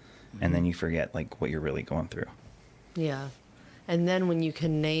yet. Mm-hmm. And then you forget like what you're really going through. Yeah. And then when you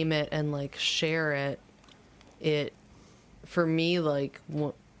can name it and like share it, it, for me, like,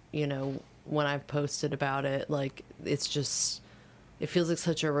 you know, when I've posted about it, like, it's just, it feels like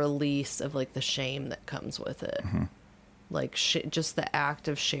such a release of, like, the shame that comes with it. Mm-hmm. Like, just the act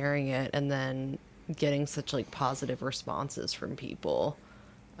of sharing it and then getting such, like, positive responses from people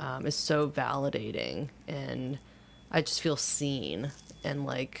is so validating. And I just feel seen and,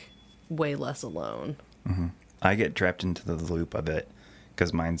 like, way less alone. Mm-hmm. I get trapped into the loop of it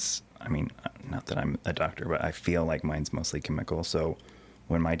because mine's, I mean, not that I'm a doctor, but I feel like mine's mostly chemical. So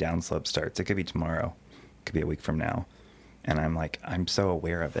when my downslope starts, it could be tomorrow, it could be a week from now. And I'm like, I'm so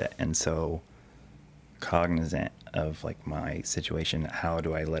aware of it and so cognizant of like my situation. How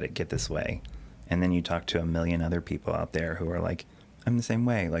do I let it get this way? And then you talk to a million other people out there who are like, I'm the same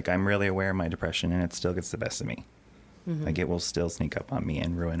way. Like, I'm really aware of my depression and it still gets the best of me. Mm-hmm. Like, it will still sneak up on me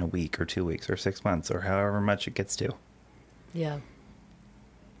and ruin a week or 2 weeks or 6 months or however much it gets to. Yeah.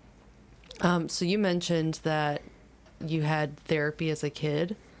 So you mentioned that you had therapy as a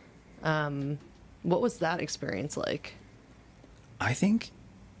kid. What was that experience like? I think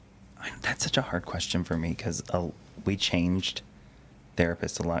that's such a hard question for me because we changed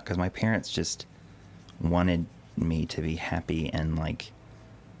therapists a lot because my parents just wanted me to be happy and like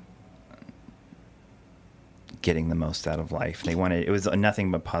getting the most out of life. It was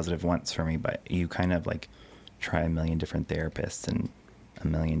nothing but positive once for me, but you kind of like try a million different therapists and a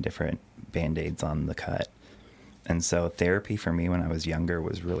million different Band-Aids on the cut. And so therapy for me when I was younger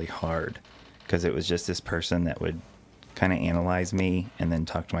was really hard because it was just this person that would kind of analyze me and then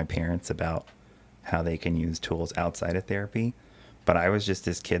talk to my parents about how they can use tools outside of therapy. But I was just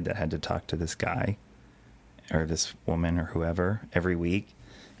this kid that had to talk to this guy or this woman or whoever every week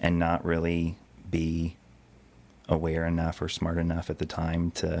and not really be aware enough or smart enough at the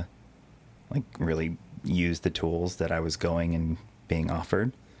time to like really use the tools that I was going and being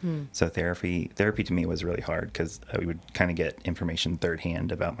offered. So therapy to me was really hard because I would kind of get information third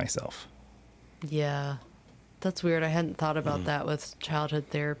hand about myself. Yeah, that's weird. I hadn't thought about that with childhood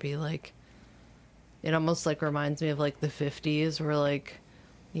therapy. Like, it almost like reminds me of like the 50s where like,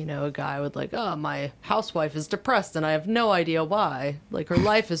 you know, a guy would like, oh, my housewife is depressed and I have no idea why. Like, her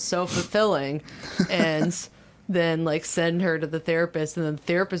life is so fulfilling. And then like send her to the therapist, and then the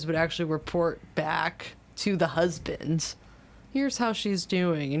therapist would actually report back to the husband, here's how she's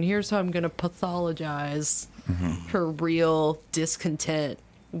doing, and here's how I'm going to pathologize her real discontent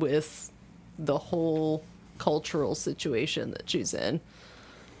with the whole cultural situation that she's in.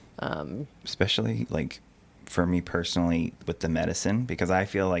 Especially like for me personally with the medicine, because I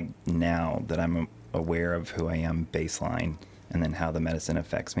feel like now that I'm aware of who I am baseline and then how the medicine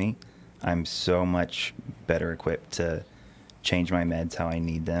affects me, I'm so much better equipped to change my meds how I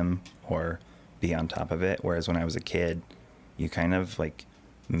need them or be on top of it. Whereas when I was a kid, you kind of like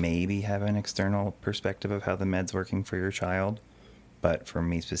maybe have an external perspective of how the med's working for your child. But for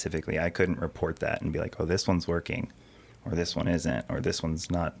me specifically, I couldn't report that and be like, oh, this one's working or this one isn't, or this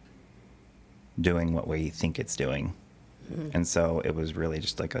one's not doing what we think it's doing. And so it was really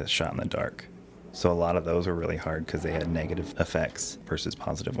just like a shot in the dark. So a lot of those were really hard because they had negative effects versus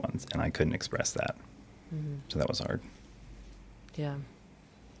positive ones, and I couldn't express that. So that was hard. Yeah.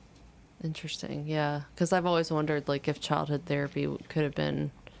 Interesting. Yeah. Because I've always wondered, like, if childhood therapy could have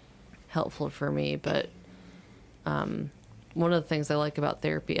been helpful for me. But one of the things I like about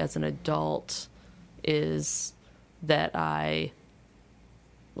therapy as an adult is that I,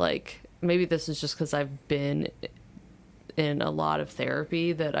 like, maybe this is just because I've been in a lot of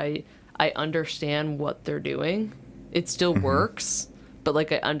therapy, that I understand what they're doing. It still works, but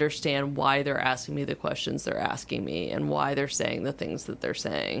like I understand why they're asking me the questions they're asking me and why they're saying the things that they're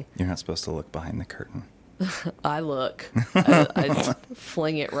saying. You're not supposed to look behind the curtain. I look. I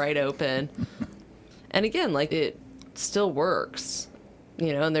fling it right open. And again, like, it still works,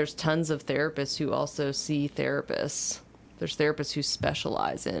 you know, and there's tons of therapists who also see therapists. There's therapists who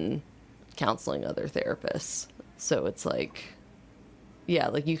specialize in counseling other therapists. So it's like, yeah,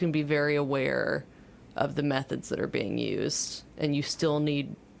 like you can be very aware of the methods that are being used, and you still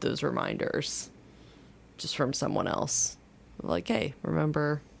need those reminders just from someone else. Like, hey,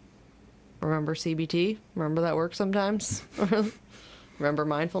 remember CBT? Remember that works sometimes? Remember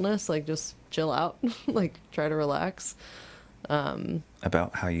mindfulness? Like, just chill out. Like, try to relax.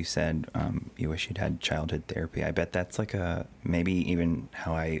 About how you said you wish you'd had childhood therapy. I bet that's like maybe even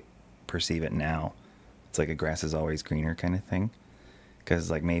how I perceive it now. It's like a grass is always greener kind of thing.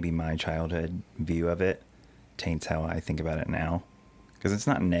 Because like maybe my childhood view of it taints how I think about it now. Because it's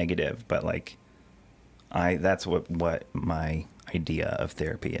not negative, but like that's what my idea of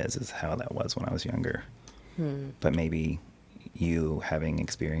therapy is how that was when I was younger. But maybe you having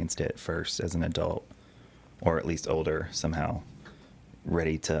experienced it first as an adult, or at least older, somehow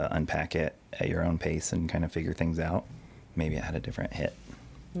ready to unpack it at your own pace and kind of figure things out, maybe it had a different hit.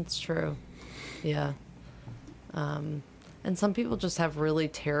 That's true. Yeah. And some people just have really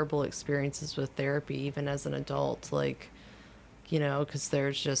terrible experiences with therapy, even as an adult, like, you know, because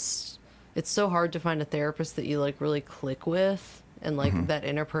it's so hard to find a therapist that you like really click with. And like that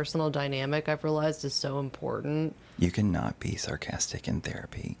interpersonal dynamic, I've realized, is so important. You cannot be sarcastic in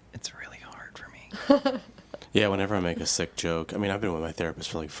therapy. It's really hard for me. Yeah, whenever I make a sick joke, I mean, I've been with my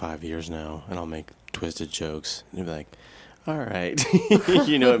therapist for like 5 years now, and I'll make twisted jokes. And he'll be like, all right.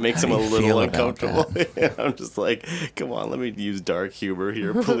 You know, it makes him a little uncomfortable. I'm just like, come on, let me use dark humor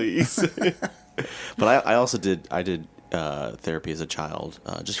here, please. But I also did therapy as a child,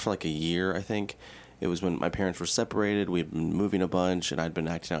 just for like a year, I think. It was when my parents were separated. We'd been moving a bunch, and I'd been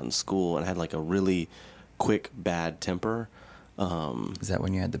acting out in school, and I had like a really quick bad temper. Is that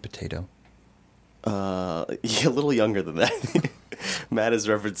when you had the potato? Yeah, a little younger than that. Matt is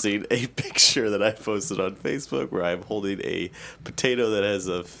referencing a picture that I posted on Facebook where I'm holding a potato that has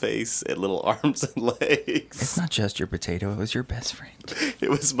a face and little arms and legs. It's not just your potato; it was your best friend. It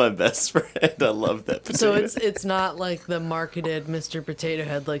was my best friend. I love that potato. So it's not like the marketed Mr. Potato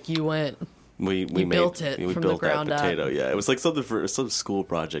Head. Like you went. We built it from the ground up. Potato. Yeah, it was like something for some school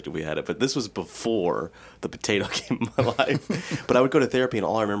project we had it, but this was before the potato came in my life. But I would go to therapy, and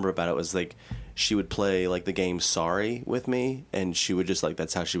all I remember about it was like she would play like the game Sorry with me, and she would just like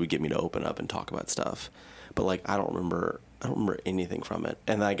that's how she would get me to open up and talk about stuff. But like I don't remember anything from it,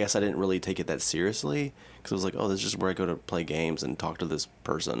 and I guess I didn't really take it that seriously because I was like, oh, this is just where I go to play games and talk to this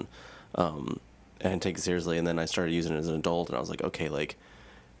person, and take it seriously. And then I started using it as an adult, and I was like, okay, like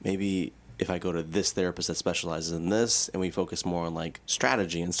maybe if I go to this therapist that specializes in this and we focus more on like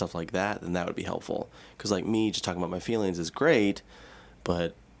strategy and stuff like that, then that would be helpful. Because like me just talking about my feelings is great,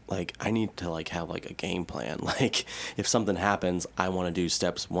 but like I need to like have like a game plan. Like if something happens, I want to do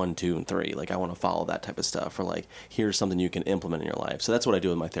steps 1, 2, and 3. Like I want to follow that type of stuff. Or like here's something you can implement in your life. So that's what I do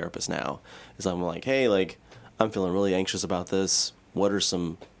with my therapist now. Is I'm like, hey, like I'm feeling really anxious about this. What are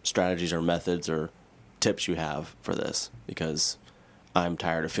some strategies or methods or tips you have for this? Because I'm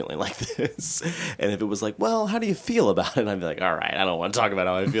tired of feeling like this. And if it was like, well, how do you feel about it? I'd be like, all right, I don't want to talk about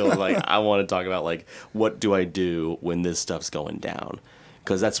how I feel. Like, I want to talk about, like, what do I do when this stuff's going down?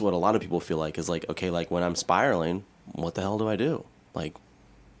 Because that's what a lot of people feel like is like, okay, like when I'm spiraling, what the hell do I do? Like,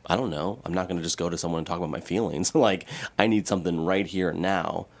 I don't know. I'm not going to just go to someone and talk about my feelings. Like, I need something right here and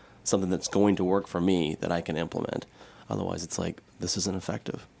now, something that's going to work for me that I can implement. Otherwise, it's like, this isn't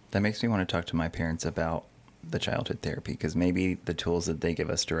effective. That makes me want to talk to my parents about the childhood therapy, because maybe the tools that they give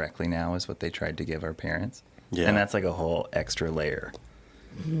us directly now is what they tried to give our parents. Yeah. And that's like a whole extra layer.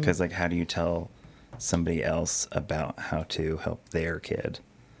 Because like, how do you tell somebody else about how to help their kid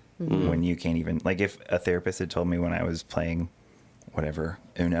when you can't even, like if a therapist had told me when I was playing whatever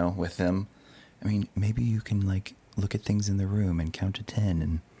Uno with them, I mean, maybe you can like look at things in the room and count to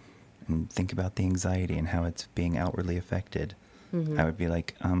 10 and think about the anxiety and how it's being outwardly affected. I would be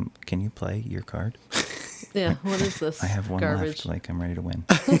like, can you play your card? Yeah, what is this? I have one garbage? left. Like, I'm ready to win.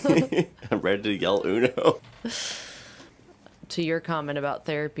 I'm ready to yell Uno. To your comment about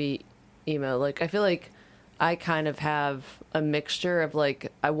therapy, Emo, like I feel like I kind of have a mixture of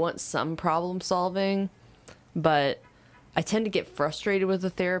like I want some problem solving, but I tend to get frustrated with a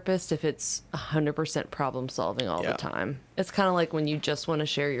therapist if it's 100% problem solving all the time. It's kind of like when you just want to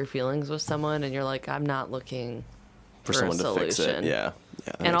share your feelings with someone and you're like, I'm not looking for someone a to solution. fix it. Yeah.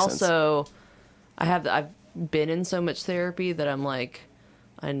 Yeah. And also, I've been in so much therapy that I'm like,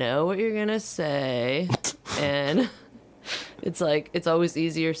 I know what you're gonna say, and it's like it's always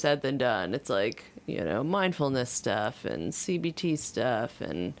easier said than done. It's like, you know, mindfulness stuff and CBT stuff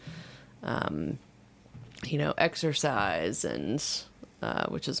and you know, exercise and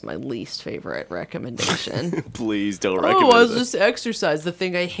which is my least favorite recommendation. Please don't recommend Oh, I was it. just exercise, the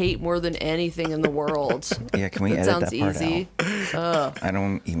thing I hate more than anything in the world. Yeah, can we That edit sounds that part easy. out? I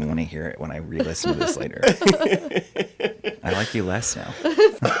don't even want to hear it when I re-listen to this later. I like you less now.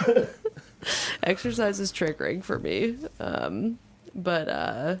 Exercise is triggering for me.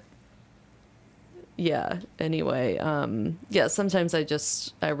 Yeah, anyway, yeah, sometimes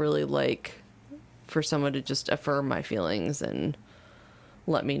I really like for someone to just affirm my feelings and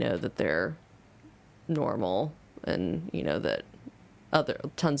let me know that they're normal and, you know, that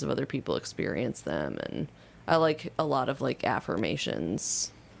tons of other people experience them. And I like a lot of like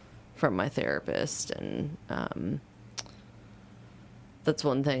affirmations from my therapist. And that's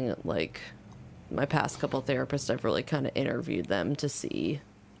one thing, like my past couple therapists, I've really kind of interviewed them to see,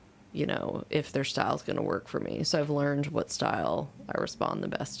 you know, if their style is going to work for me. So I've learned what style I respond the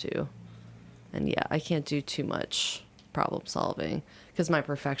best to. And yeah, I can't do too much problem solving because my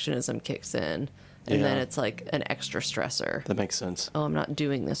perfectionism kicks in. And then it's like an extra stressor. That makes sense. Oh, I'm not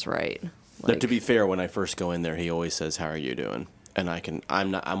doing this right. But to be fair, when I first go in there, he always says, "How are you doing?" And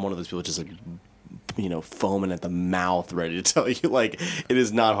I'm one of those people just like, you know, foaming at the mouth, ready to tell you. Like, it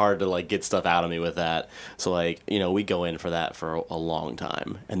is not hard to like get stuff out of me with that. So like, you know, we go in for that for a long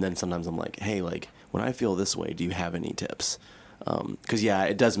time, and then sometimes I'm like, hey, like when I feel this way, do you have any tips? Because yeah,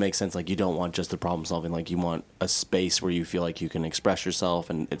 it does make sense. Like you don't want just the problem solving. Like you want a space where you feel like you can express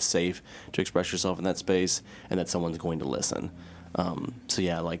yourself and it's safe to express yourself in that space, and that someone's going to listen. So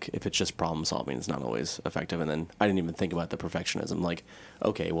yeah, like if it's just problem solving, it's not always effective. And then I didn't even think about the perfectionism. Like,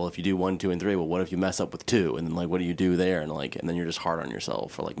 okay, well if you do 1, 2, and 3, well what if you mess up with 2? And then like what do you do there? And like, and then you're just hard on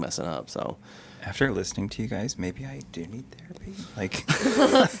yourself for like messing up. So after listening to you guys, maybe I do need therapy. Like,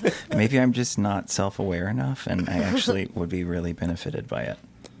 maybe I'm just not self-aware enough, and I actually would be really benefited by it.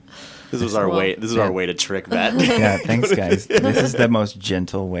 This was our way. This is our way to trick that. Yeah, thanks, guys. This is the most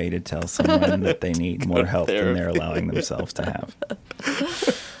gentle way to tell someone that they need more help than they're allowing themselves to have.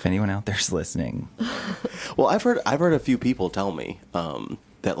 If anyone out there's listening, Well, I've heard a few people tell me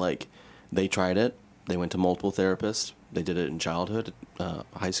that like they tried it. They went to multiple therapists. They did it in childhood,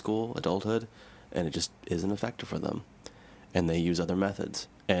 high school, adulthood, and it just isn't effective for them. And they use other methods.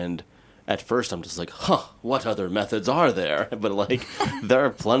 And at first, I'm just like, what other methods are there? But like, there are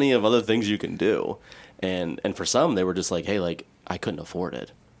plenty of other things you can do. And for some, they were just like, hey, like I couldn't afford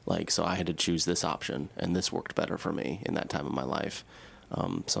it. Like, so I had to choose this option, and this worked better for me in that time of my life.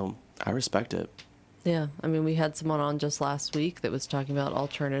 So I respect it. Yeah, I mean, we had someone on just last week that was talking about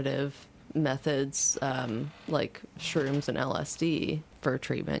alternative methods, like shrooms and LSD for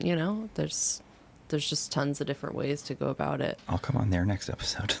treatment. You know, there's just tons of different ways to go about it. I'll come on there next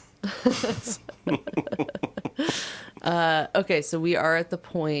episode. Okay, so we are at the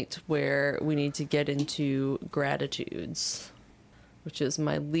point where we need to get into gratitudes, which is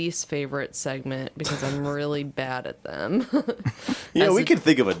my least favorite segment because I'm really bad at them. Yeah, we could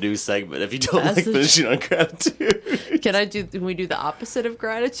think of a new segment if you don't like finishing on gratitude. Can we do the opposite of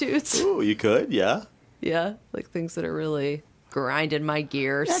gratitudes? Ooh, you could, yeah. Yeah, like things that are really grinding my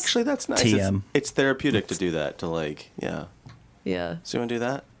gears. Actually, that's nice. TM. It's therapeutic to do that, to like, yeah. Yeah. So you want to do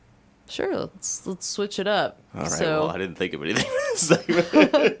that? Sure, let's switch it up. All right, So, well, I didn't think of anything for this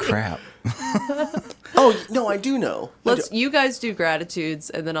segment. Crap. Oh, no, I do know. you guys do gratitudes,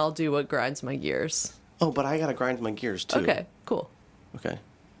 and then I'll do what grinds my gears. Oh, but I got to grind my gears, too. Okay, cool. Okay.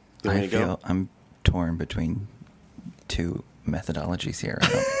 You want I me to go? feel I'm torn between two methodologies here.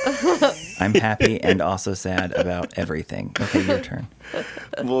 I'm happy and also sad about everything. Okay, your turn.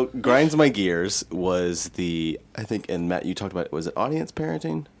 Well, grinds my gears was I think, and Matt, you talked about, was it audience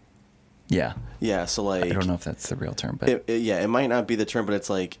parenting? Yeah. Yeah, so like... I don't know if that's the real term, but... it might not be the term, but it's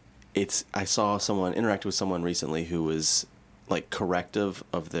like, I saw someone, interact with someone recently who was like corrective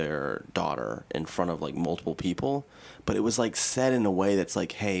of their daughter in front of like multiple people, but it was like said in a way that's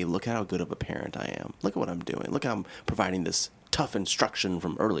like, hey, look at how good of a parent I am. Look at what I'm doing. Look how I'm providing this tough instruction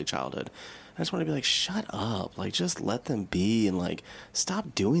from early childhood. I just want to be like, shut up. Like, just let them be and like,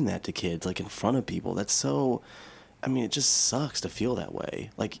 stop doing that to kids, like in front of people. That's so, I mean, it just sucks to feel that way.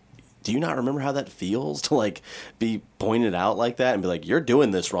 Like, do you not remember how that feels to like be pointed out like that and be like, you're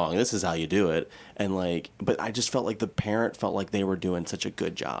doing this wrong. This is how you do it. And like, but I just felt like the parent felt like they were doing such a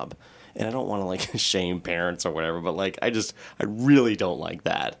good job. And I don't want to like shame parents or whatever, but like, I really don't like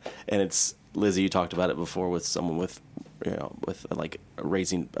that. And it's, Lizzie, you talked about it before with someone with, you know, with like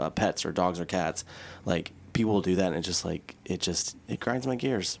raising pets or dogs or cats. Like, people will do that and it just like, it grinds my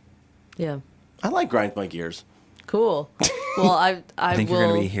gears. Yeah. I like grinds my gears. Cool. Well, I think will... you're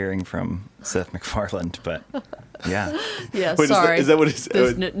going to be hearing from Seth MacFarlane, but yeah. Yeah, Wait, sorry. Is that what it's...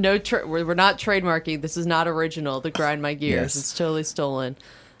 There's we're not trademarking. This is not original, the grind my gears. Yes. It's totally stolen.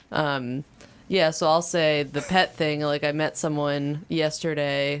 Yeah, so I'll say the pet thing, like I met someone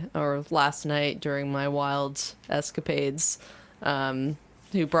yesterday or last night during my wild escapades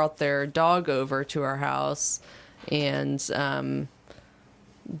who brought their dog over to our house, and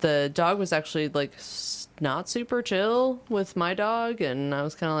the dog was actually like not super chill with my dog, and I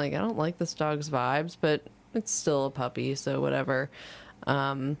was kind of like, I don't like this dog's vibes, but it's still a puppy, so whatever.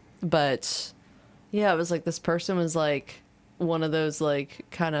 But yeah, it was like this person was like one of those like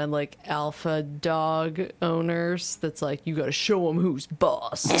kind of like alpha dog owners that's like, you got to show them who's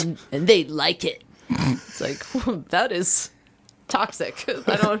boss, and they like it. It's like, that is toxic.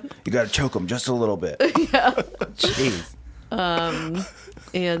 I don't. You got to choke them just a little bit. Yeah. Jeez.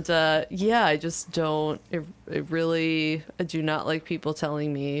 And yeah, I just don't. I do not like people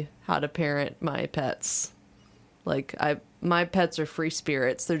telling me how to parent my pets. Like my pets are free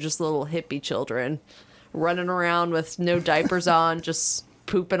spirits. They're just little hippie children, running around with no diapers on, just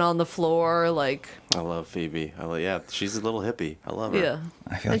pooping on the floor. Like, I love Phoebe. Yeah, she's a little hippie. I love her. Yeah,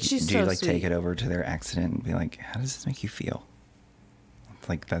 I feel like, and she's do you so like sweet. take it over to their accident and be like, how does this make you feel?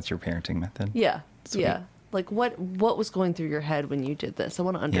 Like, that's your parenting method? Yeah, Sweet. yeah. Like, what was going through your head when you did this? I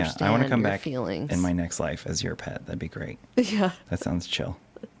want to understand. Yeah, I want to come your back feelings. in my next life as your pet. That'd be great. Yeah. That sounds chill.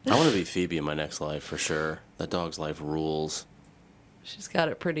 I want to be Phoebe in my next life for sure. That dog's life rules. She's got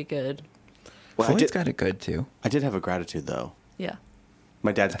it pretty good. Well, Floyd's got it good too. I did have a gratitude though. Yeah.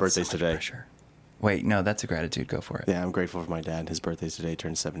 My dad's That's birthday's so much today. pressure. Wait, no, that's a gratitude. Go for it. Yeah, I'm grateful for my dad. His birthday's today.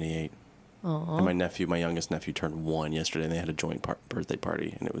 Turned 78. Aww. And my youngest nephew, turned 1 yesterday. And they had a joint birthday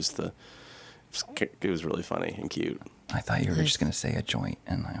party, and it was really funny and cute. I thought you were just going to say a joint,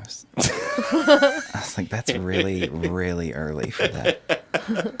 and I was like, that's really, really early for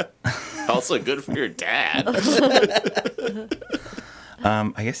that. Also good for your dad.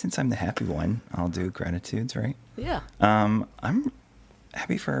 I guess since I'm the happy one, I'll do gratitudes, right? Yeah. I'm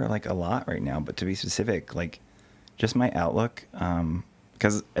happy for like a lot right now, but to be specific, like just my outlook,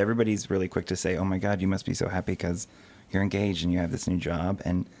 because everybody's really quick to say, oh my God, you must be so happy because you're engaged and you have this new job.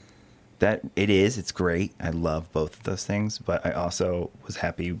 And that it's great. I love both of those things, but I also was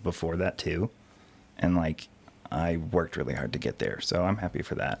happy before that too. And like, I worked really hard to get there. So I'm happy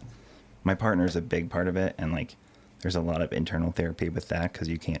for that. My partner's a big part of it. And like, there's a lot of internal therapy with that because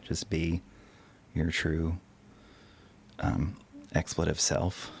you can't just be your true expletive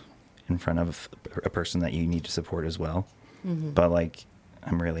self in front of a person that you need to support as well. Mm-hmm. But like,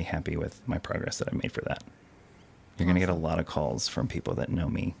 I'm really happy with my progress that I made for that. You're going to get a lot of calls from people that know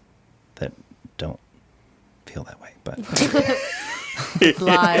me that don't feel that way, but it's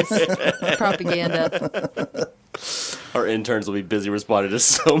lies, propaganda. Our interns will be busy responding to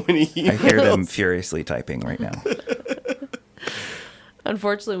so many emails. I hear them furiously typing right now.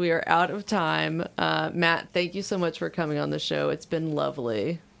 Unfortunately, we are out of time. Matt, thank you so much for coming on the show. It's been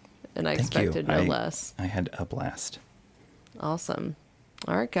lovely, and I expected no less. I had a blast. Awesome.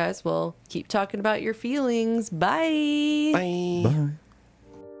 All right, guys. Well, keep talking about your feelings. Bye. Bye. Bye.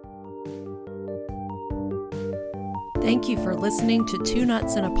 Thank you for listening to Two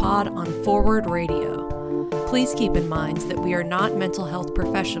Nuts in a Pod on Forward Radio. Please keep in mind that we are not mental health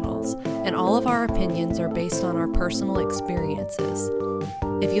professionals, and all of our opinions are based on our personal experiences.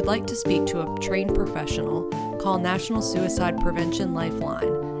 If you'd like to speak to a trained professional, call National Suicide Prevention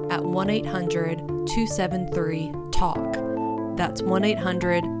Lifeline at 1-800-273-TALK. That's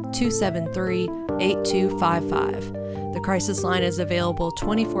 1-800-273-8255. The crisis line is available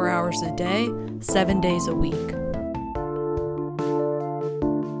 24 hours a day, 7 days a week.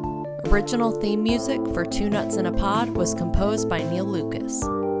 Original theme music for Two Nuts in a Pod was composed by Neil Lucas.